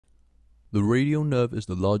The radial nerve is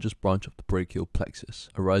the largest branch of the brachial plexus,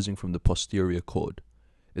 arising from the posterior cord.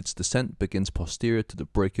 Its descent begins posterior to the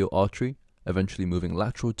brachial artery, eventually moving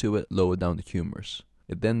lateral to it lower down the humerus.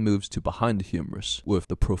 It then moves to behind the humerus with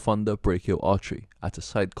the profunda brachial artery at a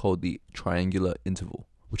site called the triangular interval,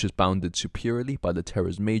 which is bounded superiorly by the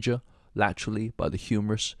teres major, laterally by the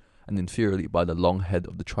humerus, and inferiorly by the long head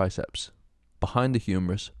of the triceps. Behind the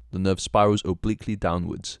humerus, the nerve spirals obliquely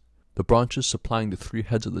downwards. The branches supplying the three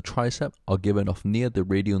heads of the tricep are given off near the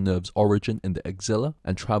radial nerve's origin in the axilla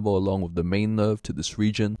and travel along with the main nerve to this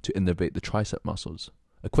region to innervate the tricep muscles.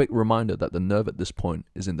 A quick reminder that the nerve at this point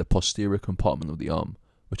is in the posterior compartment of the arm,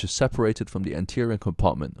 which is separated from the anterior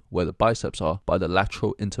compartment where the biceps are by the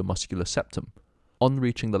lateral intermuscular septum. On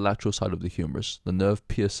reaching the lateral side of the humerus, the nerve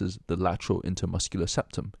pierces the lateral intermuscular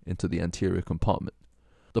septum into the anterior compartment.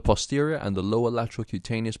 The posterior and the lower lateral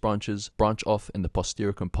cutaneous branches branch off in the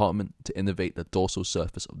posterior compartment to innervate the dorsal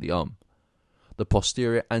surface of the arm. The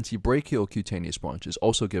posterior antebrachial cutaneous branch is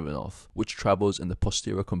also given off, which travels in the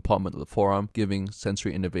posterior compartment of the forearm, giving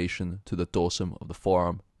sensory innervation to the dorsum of the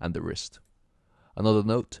forearm and the wrist. Another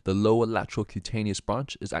note, the lower lateral cutaneous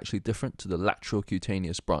branch is actually different to the lateral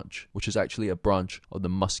cutaneous branch, which is actually a branch of the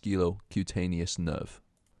musculocutaneous nerve.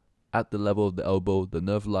 At the level of the elbow, the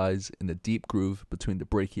nerve lies in a deep groove between the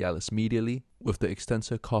brachialis medially, with the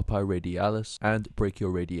extensor carpi radialis and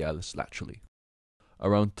brachioradialis laterally.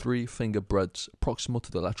 Around 3 finger breadths proximal to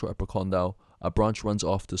the lateral epicondyle, a branch runs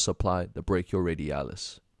off to supply the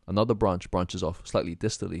brachioradialis. Another branch branches off slightly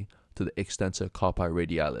distally to the extensor carpi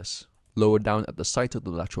radialis. Lower down at the site of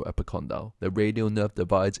the lateral epicondyle, the radial nerve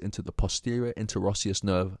divides into the posterior interosseous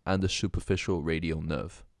nerve and the superficial radial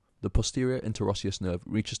nerve. The posterior interosseous nerve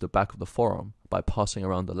reaches the back of the forearm by passing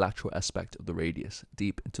around the lateral aspect of the radius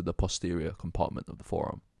deep into the posterior compartment of the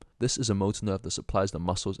forearm. This is a motor nerve that supplies the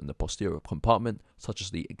muscles in the posterior compartment, such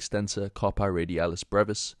as the extensor carpi radialis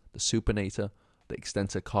brevis, the supinator, the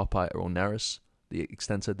extensor carpi ulnaris, the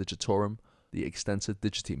extensor digitorum, the extensor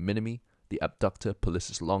digiti minimi, the abductor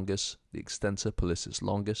pollicis longus, the extensor pollicis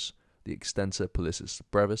longus, the extensor pollicis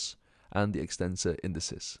brevis, and the extensor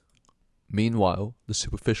indicis. Meanwhile, the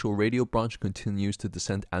superficial radial branch continues to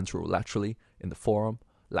descend anterolaterally in the forearm,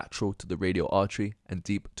 lateral to the radial artery, and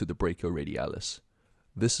deep to the brachioradialis.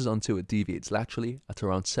 This is until it deviates laterally at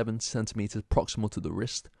around 7 cm proximal to the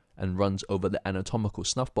wrist and runs over the anatomical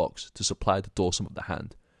snuff box to supply the dorsum of the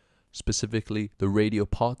hand, specifically the radial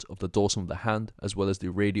part of the dorsum of the hand, as well as the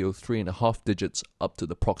radial 3.5 digits up to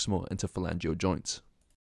the proximal interphalangeal joints.